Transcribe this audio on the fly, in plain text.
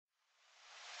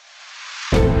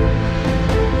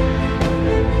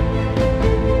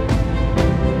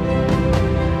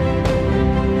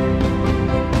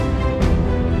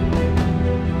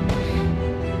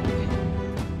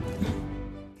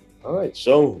right,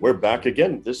 so we're back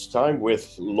again, this time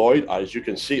with Lloyd. As you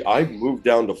can see, I moved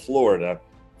down to Florida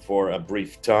for a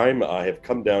brief time. I have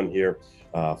come down here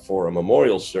for a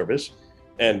memorial service.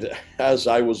 And as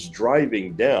I was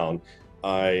driving down,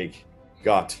 I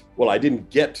I didn't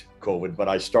get COVID, but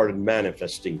I started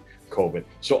manifesting COVID.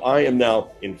 So I am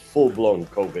now in full-blown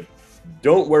COVID.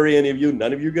 Don't worry, any of you,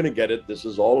 none of you are going to get it. This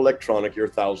is all electronic. You're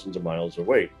thousands of miles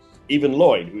away. Even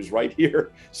Lloyd, who's right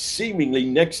here, seemingly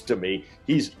next to me,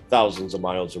 he's thousands of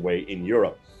miles away in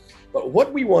Europe. But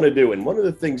what we want to do, and one of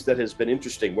the things that has been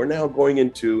interesting, we're now going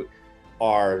into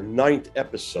our ninth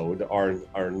episode,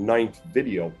 our ninth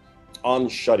video on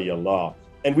Shariah law.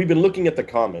 And we've been looking at the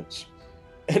comments.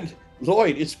 And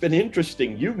Lloyd, it's been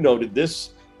interesting. You've noted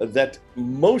this, that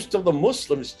most of the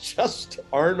Muslims just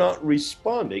are not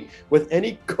responding with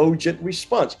any cogent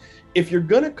response. If you're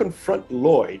going to confront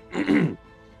Lloyd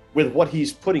with what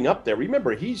he's putting up there,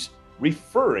 remember, he's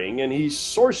referring and he's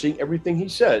sourcing everything he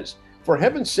says. For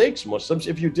heaven's sakes, Muslims,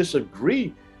 if you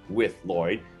disagree with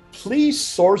Lloyd, please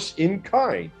source in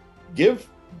kind. Give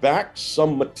back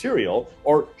some material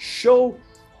or show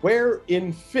where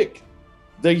in fiqh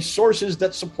the sources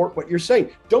that support what you're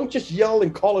saying. Don't just yell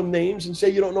and call him names and say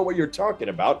you don't know what you're talking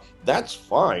about. That's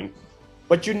fine.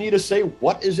 But you need to say,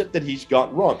 what is it that he's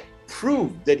got wrong?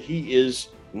 Prove that he is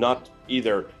not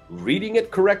either reading it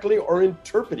correctly or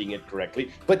interpreting it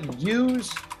correctly, but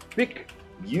use fiqh.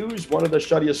 Use one of the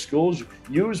Sharia schools,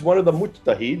 use one of the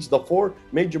mujtahids, the four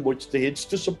major mujtahids,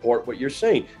 to support what you're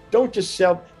saying. Don't just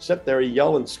sit there and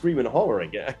yell and scream and holler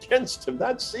against him.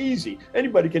 That's easy.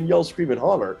 Anybody can yell, scream, and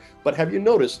holler. But have you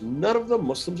noticed, none of the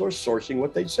Muslims are sourcing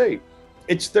what they say.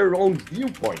 It's their own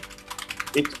viewpoint.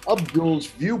 It's Abdul's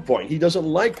viewpoint. He doesn't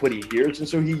like what he hears, and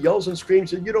so he yells and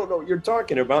screams, and you don't know what you're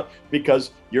talking about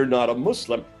because you're not a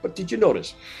Muslim. But did you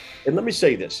notice? And let me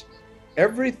say this.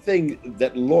 Everything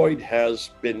that Lloyd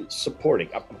has been supporting,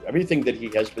 everything that he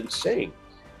has been saying,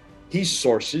 he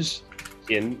sources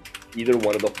in either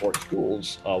one of the four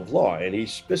schools of law, and he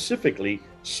specifically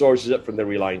sources it from the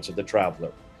Reliance of the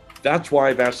Traveler. That's why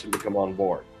I've asked him to come on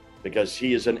board, because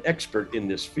he is an expert in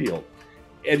this field,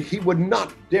 and he would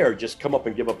not dare just come up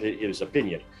and give up his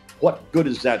opinion. What good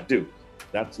does that do?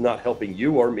 That's not helping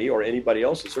you or me or anybody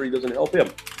else. It certainly doesn't help him.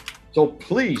 So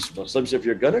please, Muslims, if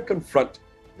you're going to confront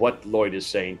what Lloyd is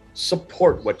saying,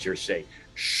 support what you're saying.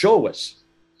 Show us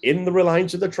in the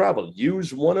Reliance of the Travel.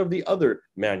 Use one of the other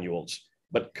manuals,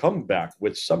 but come back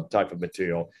with some type of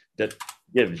material that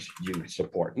gives you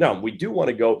support. Now, we do want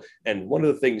to go, and one of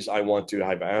the things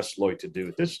I've asked Lloyd to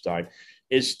do this time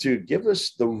is to give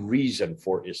us the reason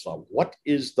for Islam. What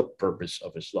is the purpose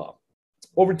of Islam?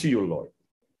 Over to you, Lloyd.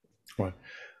 Right.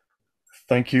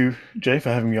 Thank you, Jay, for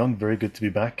having me on. Very good to be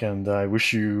back, and I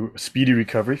wish you a speedy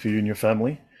recovery for you and your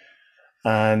family.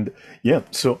 And yeah,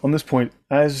 so on this point,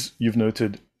 as you've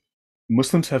noted,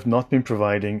 Muslims have not been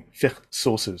providing fiqh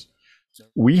sources.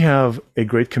 We have a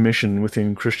great commission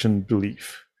within Christian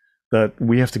belief that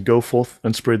we have to go forth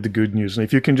and spread the good news. And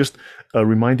if you can just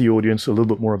remind the audience a little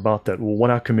bit more about that, what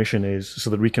our commission is,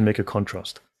 so that we can make a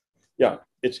contrast. Yeah,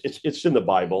 it's in the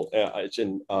Bible. It's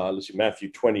in let's see,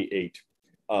 Matthew 28,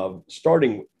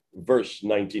 starting verse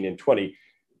 19 and 20.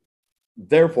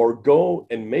 Therefore, go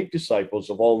and make disciples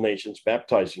of all nations,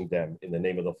 baptizing them in the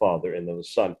name of the Father and of the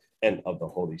Son and of the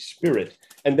Holy Spirit.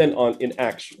 And then in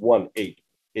Acts 1:8,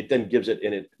 it then gives it,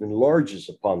 and it enlarges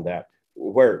upon that,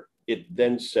 where it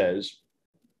then says,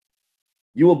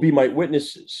 you will be my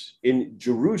witnesses in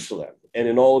Jerusalem and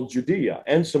in all Judea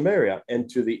and Samaria and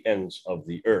to the ends of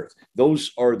the earth.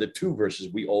 Those are the two verses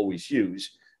we always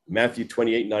use, Matthew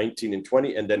 28:19 and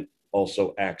 20, and then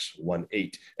also Acts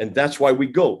 1:8. And that's why we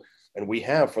go. And we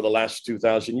have for the last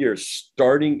 2,000 years,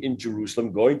 starting in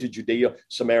Jerusalem, going to Judea,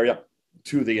 Samaria,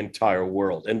 to the entire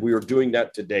world. And we are doing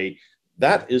that today.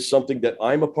 That is something that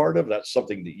I'm a part of. That's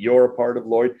something that you're a part of,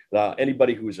 Lloyd.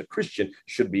 Anybody who is a Christian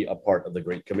should be a part of the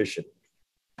Great Commission.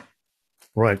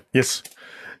 Right. Yes.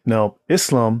 Now,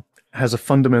 Islam has a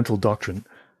fundamental doctrine.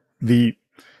 The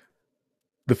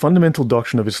fundamental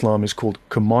doctrine of Islam is called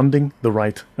commanding the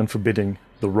right and forbidding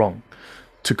the wrong.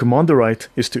 To command the right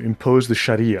is to impose the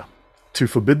Sharia. To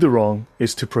forbid the wrong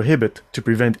is to prohibit, to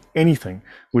prevent anything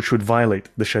which would violate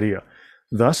the Sharia.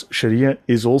 Thus, Sharia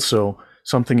is also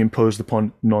something imposed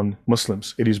upon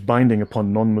non-Muslims. It is binding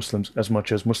upon non-Muslims as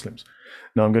much as Muslims.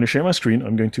 Now, I'm going to share my screen.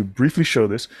 I'm going to briefly show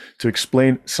this to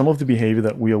explain some of the behavior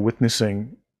that we are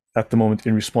witnessing at the moment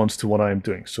in response to what I am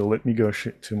doing. So let me go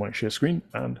to my share screen.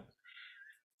 And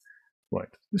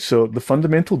right. So the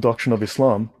fundamental doctrine of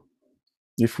Islam,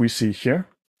 if we see here,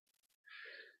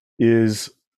 is,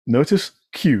 notice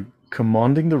Q,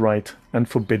 commanding the right and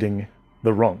forbidding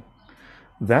the wrong.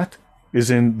 That is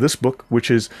in this book,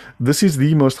 this is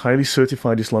the most highly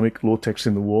certified Islamic law text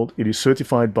in the world. It is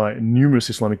certified by numerous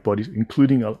Islamic bodies,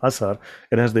 including Al-Azhar.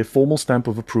 It has their formal stamp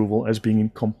of approval as being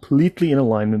completely in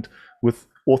alignment with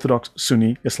Orthodox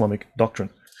Sunni Islamic doctrine.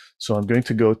 So I'm going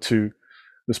to go to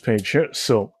this page here.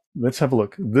 So let's have a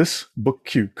look. This book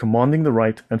Q, Commanding the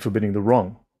Right and Forbidding the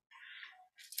Wrong.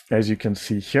 As you can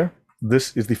see here,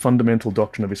 this is the fundamental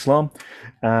doctrine of Islam,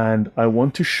 and I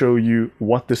want to show you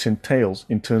what this entails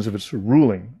in terms of its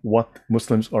ruling, what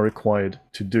Muslims are required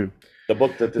to do. The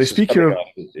book that this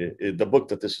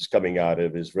is coming out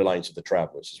of is Reliance of the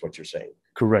Travelers, is what you're saying.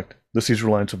 Correct. This is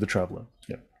Reliance of the Traveler.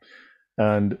 Yeah.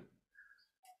 And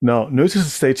now notice it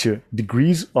states here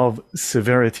degrees of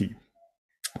severity,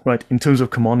 right, in terms of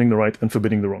commanding the right and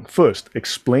forbidding the wrong. First,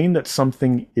 explain that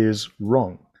something is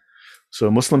wrong. So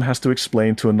a Muslim has to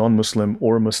explain to a non-Muslim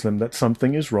or a Muslim that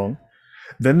something is wrong.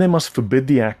 Then they must forbid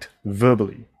the act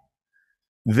verbally.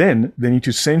 Then they need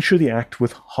to censure the act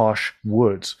with harsh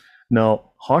words.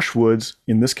 Now, harsh words,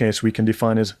 in this case, we can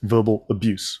define as verbal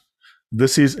abuse.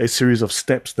 This is a series of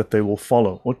steps that they will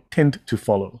follow or tend to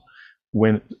follow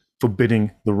when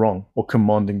forbidding the wrong or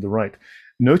commanding the right.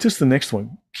 Notice the next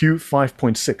one, Q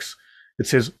 5.6. It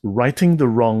says righting the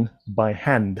wrong by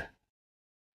hand.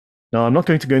 Now, I'm not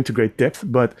going to go into great depth,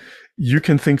 but you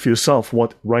can think for yourself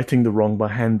what righting the wrong by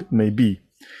hand may be.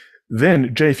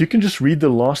 Then, Jay, if you can just read the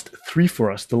last three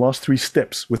for us, the last three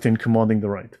steps within commanding the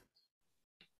right.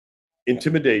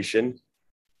 Intimidation,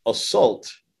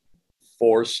 assault,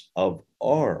 force of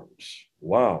arms.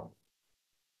 Wow.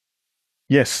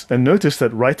 Yes, and notice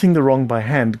that righting the wrong by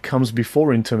hand comes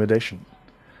before intimidation.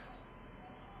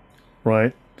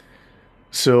 Right?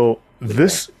 So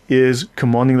this is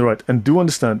commanding the right. And do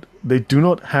understand, they do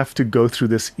not have to go through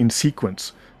this in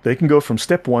sequence. They can go from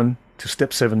step 1 to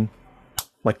step 7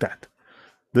 like that.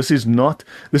 This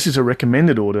is a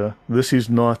recommended order. This is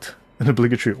not an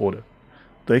obligatory order.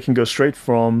 They can go straight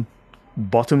from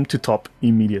bottom to top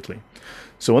immediately.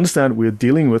 So understand, we're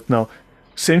dealing with now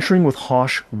censuring with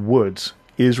harsh words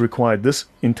is required. This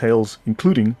entails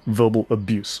including verbal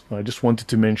abuse. I just wanted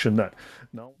to mention that.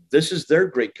 Now, this is their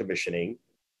great commissioning.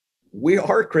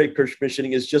 Our great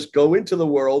commissioning is just go into the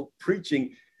world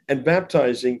preaching and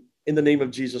baptizing in the name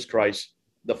of Jesus Christ,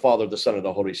 the Father, the Son, and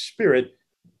the Holy Spirit.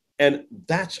 And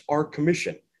that's our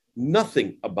commission.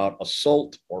 Nothing about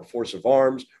assault or force of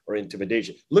arms or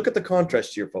intimidation. Look at the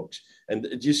contrast here, folks. And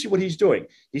do you see what he's doing?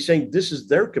 He's saying this is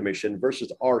their commission versus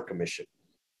our commission.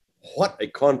 What a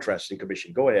contrasting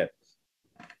commission. Go ahead.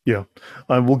 Yeah,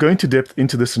 we'll go into depth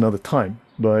into this another time,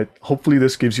 but hopefully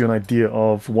this gives you an idea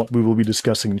of what we will be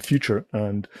discussing in the future.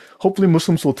 And hopefully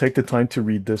Muslims will take the time to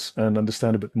read this and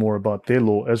understand a bit more about their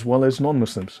law, as well as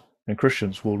non-Muslims and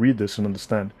Christians will read this and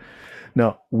understand.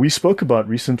 Now, we spoke about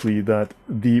recently that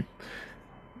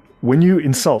when you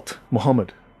insult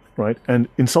Muhammad, right, and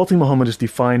insulting Muhammad is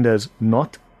defined as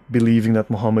not believing that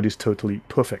Muhammad is totally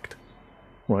perfect,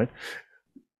 right?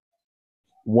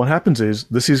 What happens is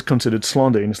this is considered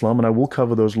slander in Islam, and I will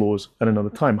cover those laws at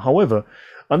another time. However,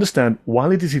 understand,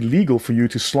 while it is illegal for you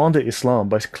to slander Islam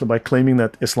by claiming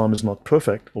that Islam is not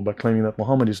perfect or by claiming that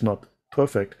Muhammad is not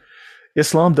perfect,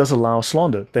 Islam does allow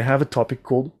slander. They have a topic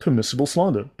called permissible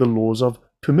slander, the laws of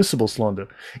permissible slander.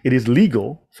 It is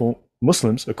legal for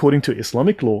Muslims, according to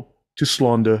Islamic law, to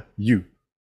slander you.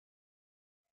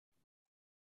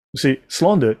 You see,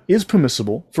 slander is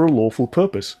permissible for a lawful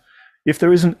purpose if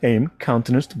there is an aim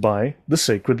countenanced by the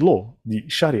sacred law, the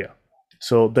Shariah.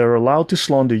 So they're allowed to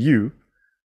slander you.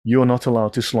 You are not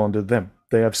allowed to slander them.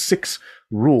 They have 6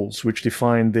 rules which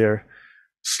define their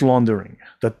slandering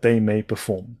that they may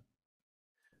perform.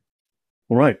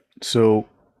 All right, so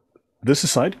this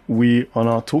aside, we are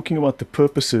now talking about the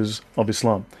purposes of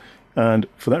Islam. And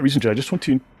for that reason, Jay, I just want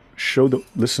to show the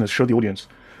listeners, show the audience,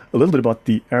 a little bit about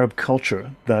the Arab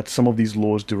culture that some of these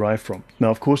laws derive from. Now,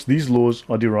 of course, these laws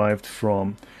are derived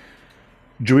from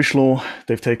Jewish law.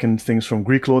 They've taken things from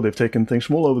Greek law. They've taken things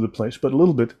from all over the place, but a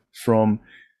little bit from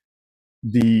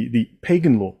the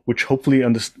pagan law, which hopefully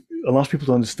allows people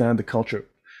to understand the culture.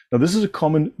 Now, this is a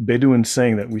common Bedouin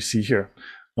saying that we see here.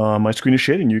 My screen is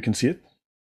shared and you can see it.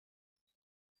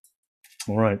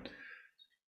 All right.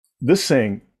 This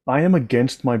saying, I am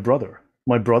against my brother.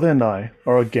 My brother and I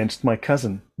are against my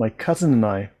cousin. My cousin and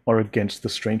I are against the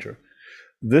stranger.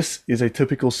 This is a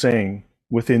typical saying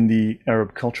within the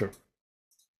Arab culture.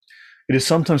 It is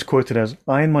sometimes quoted as,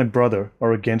 I and my brother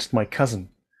are against my cousin.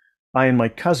 I and my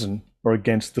cousin are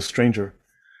against the stranger.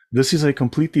 This is a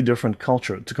completely different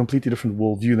culture. It's a completely different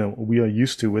worldview than what we are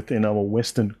used to within our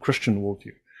Western Christian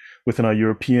worldview, within our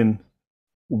European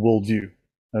worldview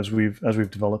as we've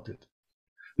developed it.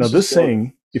 Now, this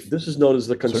saying If This is known as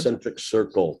the sorry? concentric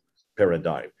circle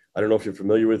paradigm. I don't know if you're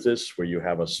familiar with this, where you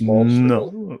have a small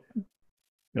circle. No.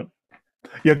 Yeah.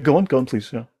 Yeah, go on,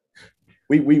 please. Yeah.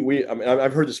 I mean,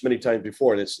 I've heard this many times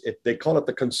before, and they call it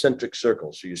the concentric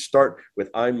circle. So you start with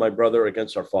I and my brother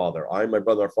against our father, I and my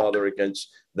brother, our father against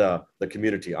the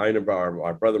community, I and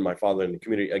our brother, my father, and the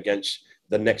community against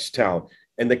the next town,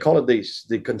 and they call it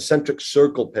the concentric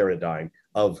circle paradigm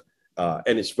of,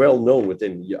 and it's well known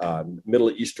within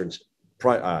Middle Eastern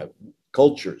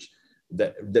cultures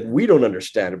that we don't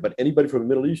understand it, but anybody from the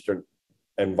Middle Eastern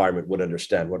environment would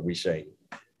understand what we're saying.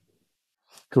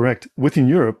 Correct. Within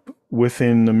Europe,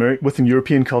 within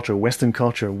European culture, Western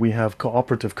culture, we have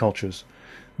cooperative cultures.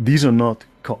 These are not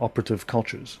cooperative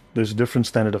cultures. There's a different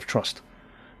standard of trust.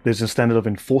 There's a standard of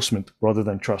enforcement rather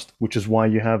than trust, which is why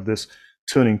you have this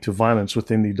turning to violence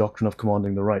within the doctrine of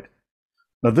commanding the right.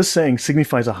 Now, this saying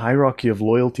signifies a hierarchy of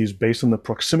loyalties based on the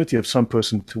proximity of some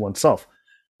person to oneself.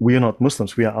 We are not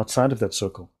Muslims. We are outside of that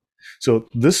circle. So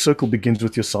this circle begins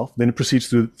with yourself, then it proceeds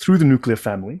through the nuclear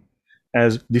family,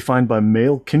 as defined by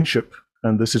male kinship,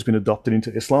 and this has been adopted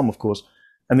into Islam, of course,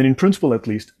 and then in principle, at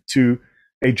least, to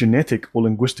a genetic or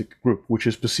linguistic group, which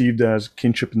is perceived as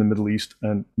kinship in the Middle East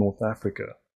and North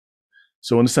Africa.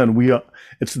 So understand,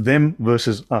 it's them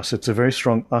versus us. It's a very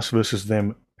strong us versus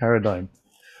them paradigm.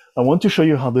 I want to show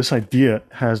you how this idea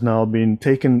has now been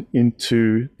taken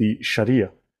into the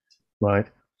Shariah, right?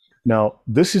 Now,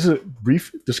 this is a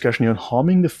brief discussion on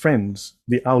harming the friends,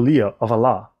 the awliya of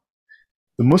Allah.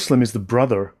 The Muslim is the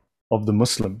brother of the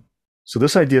Muslim. So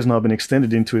this idea has now been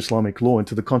extended into Islamic law,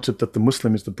 into the concept that the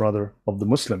Muslim is the brother of the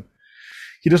Muslim.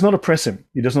 He does not oppress him.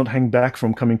 He does not hang back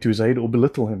from coming to his aid or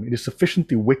belittle him. It is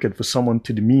sufficiently wicked for someone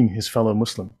to demean his fellow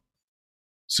Muslim.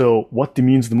 So what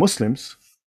demeans the Muslims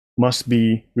must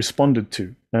be responded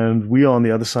to. And we are on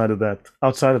the other side of that,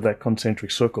 outside of that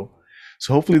concentric circle.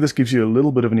 So hopefully this gives you a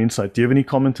little bit of an insight. Do you have any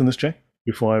comment on this, Jay,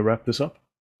 before I wrap this up?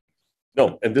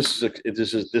 No, and this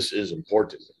is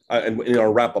important. And in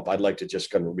our wrap up, I'd like to just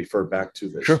kind of refer back to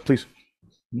this. Sure, please.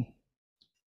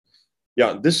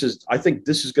 Yeah, I think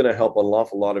this is going to help an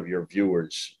awful lot of your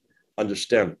viewers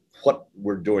understand what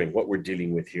we're doing, what we're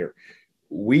dealing with here.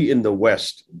 We in the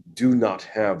West do not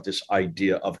have this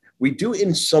idea of, we do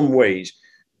in some ways,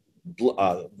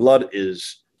 blood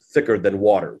is thicker than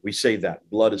water. We say that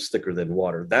blood is thicker than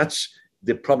water. That's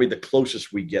probably the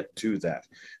closest we get to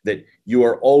that you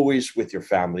are always with your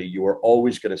family. You are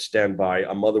always going to stand by.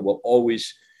 A mother will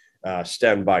always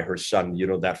stand by her son. You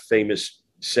know, that famous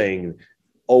saying,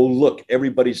 oh, look,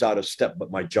 everybody's out of step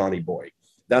but my Johnny boy.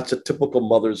 That's a typical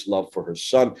mother's love for her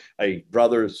son, a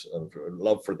brother's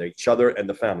love for each other and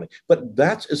the family. But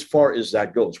that's as far as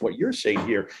that goes. What you're saying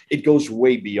here, it goes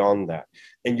way beyond that.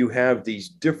 And you have these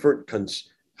different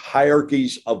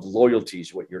hierarchies of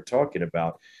loyalties, what you're talking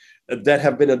about, that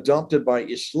have been adopted by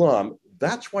Islam.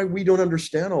 That's why we don't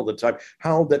understand all the time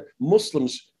how that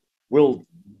Muslims will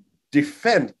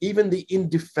defend even the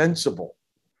indefensible,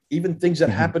 even things that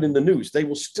happen in the news. They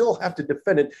will still have to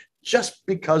defend it just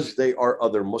because they are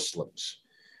other Muslims.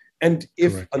 And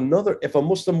if a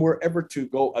Muslim were ever to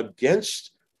go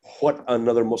against what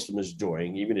another Muslim is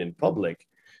doing, even in public,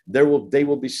 they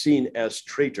will be seen as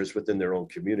traitors within their own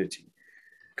community.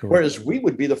 Correct. Whereas we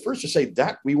would be the first to say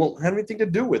that we won't have anything to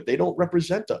do with. They don't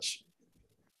represent us.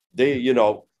 They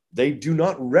do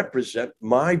not represent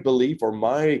my belief or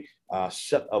my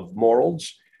set of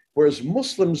morals. Whereas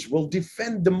Muslims will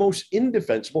defend the most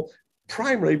indefensible,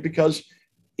 primarily because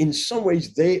in some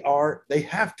ways they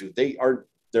have to.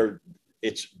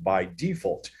 It's by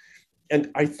default. And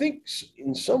I think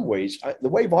in some ways, the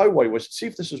way I was, see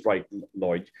if this is right,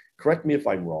 Lloyd, correct me if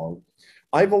I'm wrong.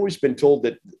 I've always been told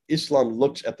that Islam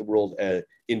looks at the world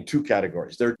in two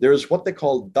categories. There's what they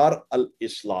call Dar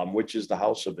al-Islam, which is the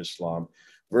house of Islam,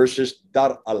 versus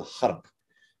Dar al-Harb.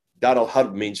 Dar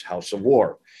al-Harb means house of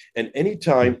war. And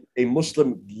anytime a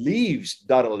Muslim leaves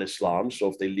Dar al-Islam, so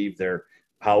if they leave their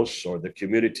house or the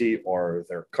community or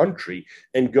their country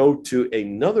and go to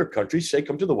another country, say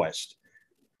come to the West,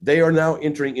 they are now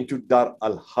entering into Dar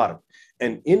al-Harb.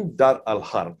 And in Dar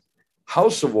al-Harb,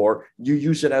 house of war, you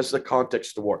use it as the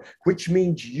context of war, which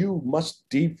means you must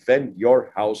defend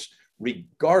your house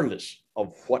regardless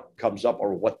of what comes up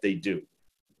or what they do,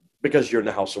 because you're in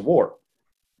the house of war.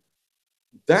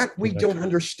 That we don't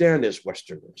understand as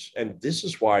Westerners. And this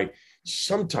is why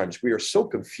sometimes we are so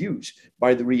confused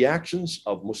by the reactions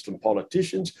of Muslim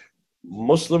politicians,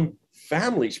 Muslim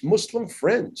families, Muslim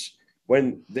friends,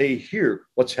 when they hear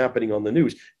what's happening on the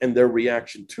news and their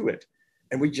reaction to it.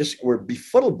 And we're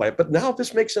befuddled by it. But now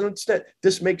this makes sense.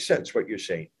 This makes sense what you're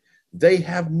saying. They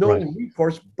have no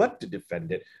recourse but to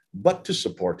defend it, but to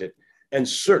support it. and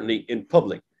certainly in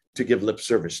public to give lip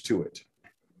service to it.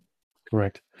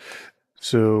 Correct.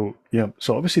 So, yeah,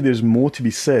 so obviously there's more to be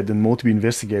said and more to be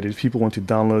investigated if people want to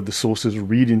download the sources,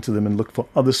 read into them, and look for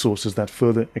other sources that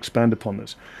further expand upon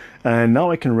this. And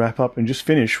now I can wrap up and just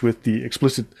finish with the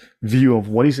explicit view of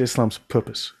what is Islam's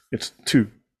purpose. It's two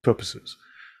purposes.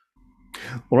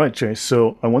 All right, Jay,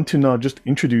 so I want to now just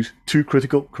introduce two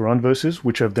critical Quran verses,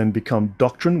 which have then become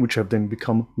doctrine, which have then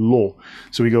become law.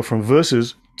 So we go from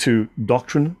verses to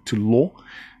doctrine to law,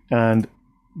 and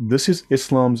this is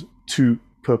Islam's two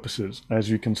purposes, as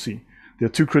you can see. There are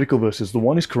two critical verses. The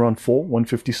one is Quran 4,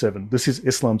 157. This is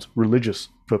Islam's religious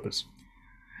purpose.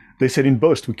 They said in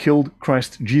boast, we killed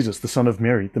Christ Jesus, the son of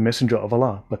Mary, the messenger of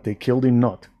Allah, but they killed him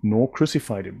not, nor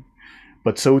crucified him.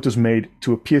 But so it was made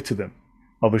to appear to them.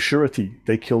 Of a surety,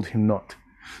 they killed him not.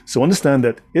 So understand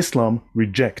that Islam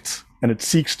rejects and it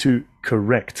seeks to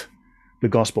correct the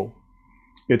gospel.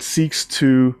 It seeks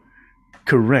to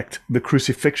correct the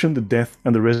crucifixion, the death,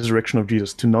 and the resurrection of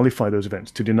Jesus, to nullify those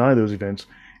events, to deny those events.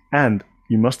 And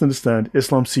you must understand,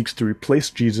 Islam seeks to replace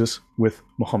Jesus with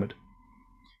Muhammad.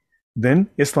 Then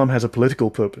Islam has a political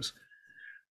purpose.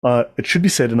 It should be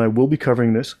said, and I will be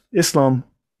covering this, Islam,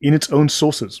 in its own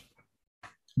sources,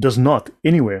 does not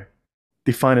anywhere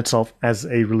define itself as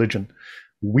a religion.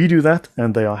 We do that,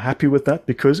 and they are happy with that,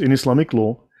 because in Islamic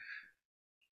law,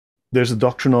 there's a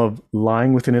doctrine of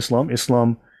lying within Islam.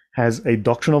 Islam has a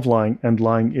doctrine of lying, and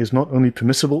lying is not only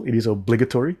permissible, it is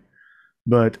obligatory,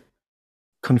 but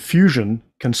confusion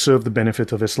can serve the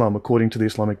benefit of Islam according to the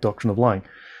Islamic doctrine of lying.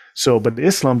 So, but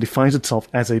Islam defines itself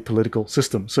as a political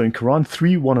system. So in Quran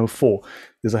 3:104,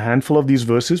 there's a handful of these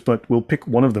verses, but we'll pick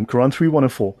one of them. Quran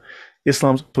 3:104,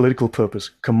 Islam's political purpose,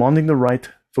 commanding the right,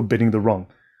 forbidding the wrong.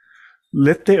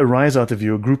 Let there arise out of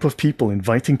you a group of people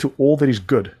inviting to all that is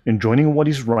good, enjoining what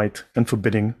is right and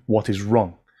forbidding what is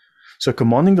wrong. So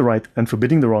commanding the right and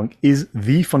forbidding the wrong is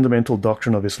the fundamental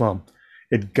doctrine of Islam.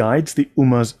 It guides the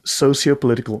Ummah's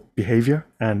socio-political behavior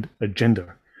and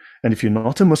agenda. And if you're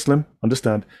not a Muslim,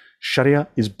 understand, Shariah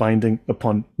is binding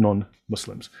upon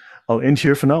non-Muslims. I'll end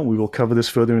here for now. We will cover this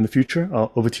further in the future.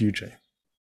 Over to you, Jay.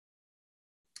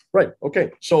 Right.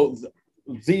 Okay. So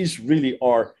these really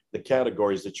are the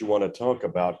categories that you want to talk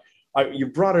about. You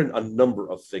brought in a number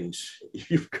of things.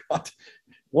 You've got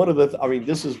one of the, I mean,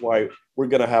 this is why we're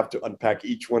going to have to unpack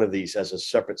each one of these as a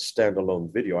separate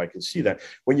standalone video. I can see that.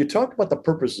 When you talk about the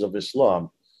purposes of Islam,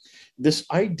 this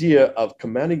idea of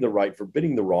commanding the right,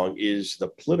 forbidding the wrong is the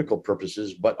political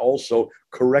purposes, but also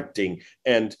correcting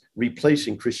and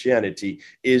replacing Christianity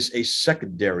is a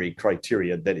secondary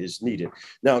criteria that is needed.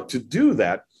 Now, to do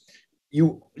that,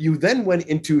 you then went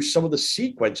into some of the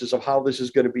sequences of how this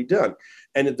is going to be done.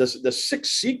 And the 6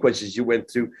 sequences you went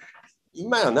through,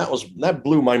 man, that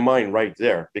blew my mind right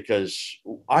there, because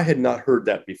I had not heard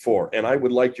that before. And I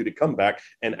would like you to come back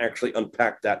and actually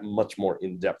unpack that much more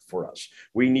in depth for us.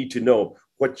 We need to know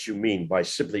what you mean by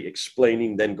simply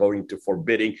explaining, then going to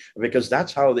forbidding, because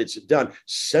that's how it's done.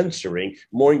 Censoring,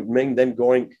 more then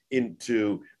going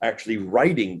into actually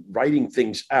writing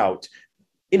things out,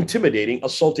 intimidating,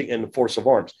 assaulting, and force of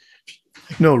arms.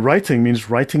 No, writing means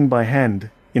writing by hand.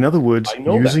 In other words,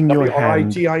 using your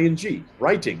hand. W-R-I-T-I-N-G,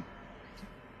 writing.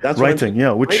 That's writing,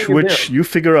 yeah, which you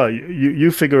figure out.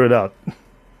 You figure it out.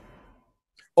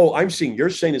 Oh, you're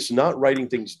saying it's not writing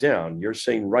things down. You're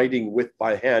saying writing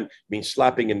by hand means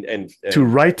slapping and to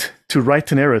write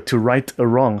an error, to right a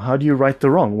wrong. How do you right the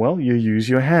wrong? Well, you use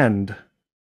your hand.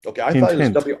 Okay, I thought it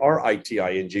was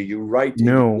W-R-I-T-I-N-G. You write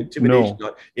intimidation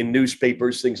in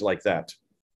newspapers, things like that.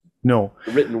 No.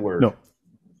 The written word. No.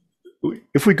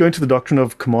 If we go into the doctrine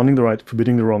of commanding the right,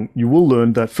 forbidding the wrong, you will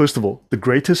learn that, first of all, the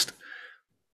greatest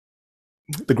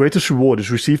reward is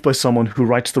received by someone who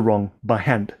rights the wrong by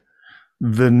hand.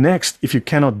 The next, if you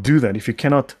cannot do that, if you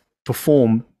cannot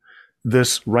perform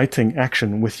this writing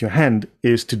action with your hand,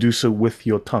 is to do so with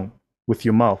your tongue, with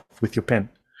your mouth, with your pen.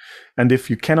 And if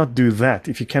you cannot do that,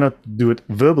 if you cannot do it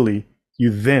verbally, you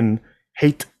then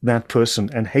hate that person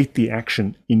and hate the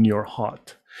action in your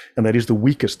heart. And that is the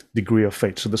weakest degree of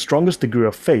faith. So the strongest degree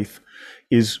of faith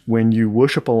is when you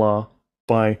worship Allah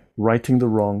by righting the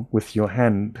wrong with your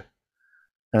hand.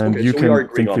 And you can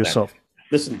think for yourself.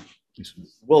 Listen,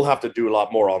 we'll have to do a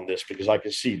lot more on this, because I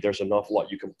can see there's an awful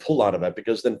lot you can pull out of that,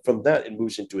 because then from that it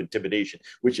moves into intimidation,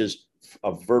 which is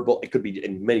a verbal, it could be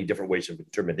in many different ways of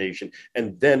intimidation,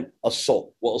 and then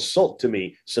assault. Well, assault to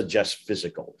me suggests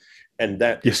physical, and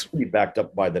that is really backed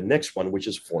up by the next one, which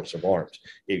is force of arms.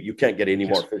 You can't get any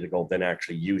more physical than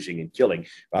actually using and killing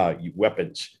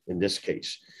weapons in this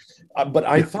case. But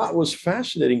I thought it was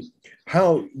fascinating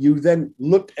how you then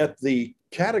looked at the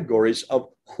categories of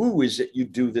who is it you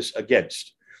do this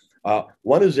against.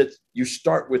 One is that you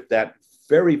start with that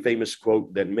very famous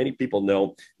quote that many people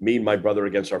know: "Me and my brother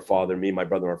against our father. Me and my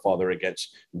brother and our father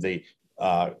against the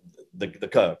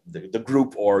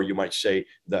group, or you might say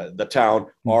the town.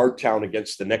 Our town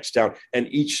against the next town, and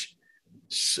each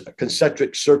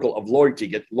concentric circle of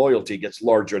loyalty gets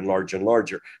larger and larger and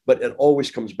larger. But it always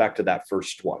comes back to that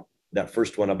first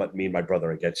one about me and my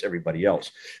brother against everybody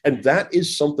else. And that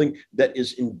is something that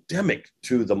is endemic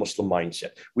to the Muslim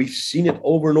mindset. We've seen it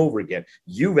over and over again.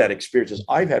 You've had experiences.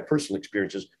 I've had personal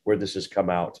experiences where this has come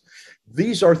out.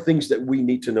 These are things that we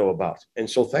need to know about. And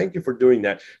so thank you for doing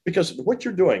that, because what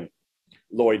you're doing,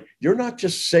 Lloyd, you're not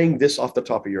just saying this off the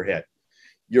top of your head.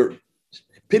 You're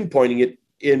pinpointing it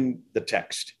in the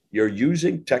text. You're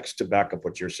using text to back up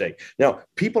what you're saying. Now,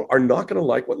 people are not going to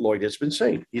like what Lloyd has been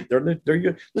saying.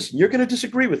 Listen, you're going to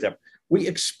disagree with them. We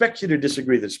expect you to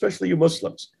disagree with them, especially you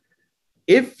Muslims.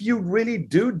 If you really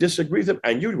do disagree with them,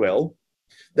 and you will,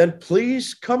 then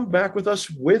please come back with us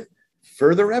with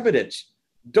further evidence.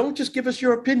 Don't just give us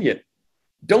your opinion.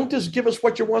 Don't just give us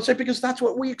what you want to say, because that's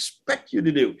what we expect you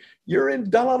to do. You're in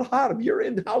Dalal Harb. You're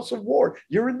in House of War.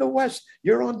 You're in the West.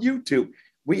 You're on YouTube.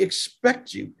 We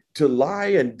expect you to lie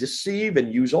and deceive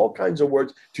and use all kinds of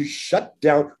words to shut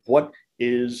down what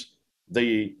is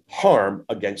the harm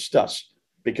against us,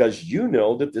 because you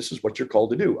know that this is what you're called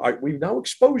to do. We've now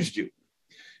exposed you.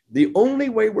 The only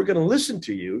way we're going to listen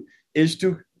to you is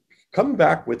to come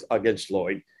back with against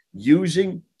Lloyd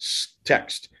using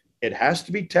text. It has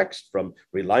to be text from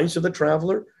Reliance of the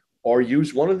Traveler, or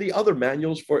use one of the other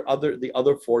manuals for the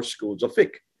other 4 schools of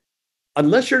fiqh.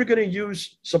 Unless you're going to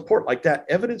use support like that,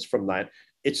 evidence from that,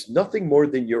 it's nothing more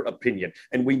than your opinion.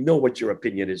 And we know what your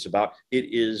opinion is about. It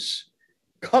is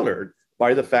colored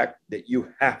by the fact that you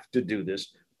have to do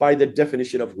this by the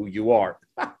definition of who you are.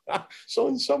 So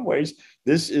in some ways,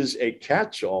 this is a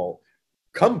catch-all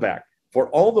comeback for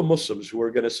all the Muslims who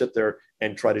are going to sit there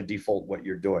and try to default what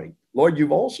you're doing. Lord,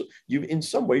 you've in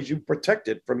some ways, you've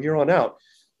protected from here on out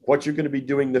what you're going to be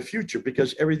doing in the future,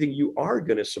 because everything you are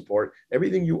going to support,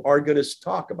 everything you are going to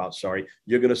talk about,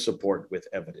 you're going to support with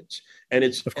evidence. And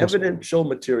it's evidential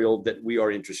material that we are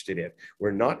interested in.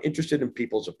 We're not interested in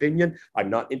people's opinion.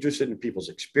 I'm not interested in people's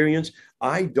experience.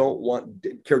 I don't want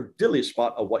care dilly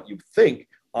spot of what you think.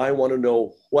 I want to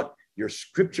know what your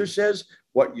scripture says,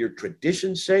 what your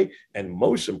traditions say, and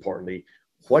most importantly,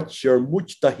 what your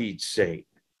mujtahids say.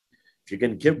 If you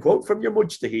can quote from your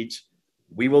mujtahids,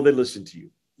 we will then listen to you.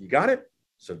 You got it?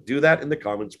 So do that in the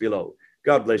comments below.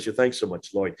 God bless you. Thanks so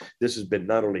much, Lloyd. This has been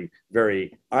not only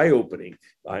very eye-opening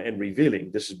and revealing,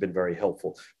 this has been very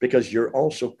helpful, because you're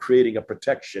also creating a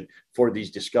protection for these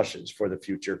discussions for the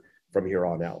future from here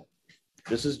on out.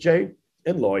 This is Jay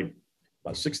and Lloyd,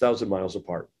 about 6,000 miles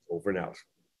apart. Over and out.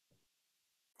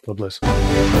 God bless.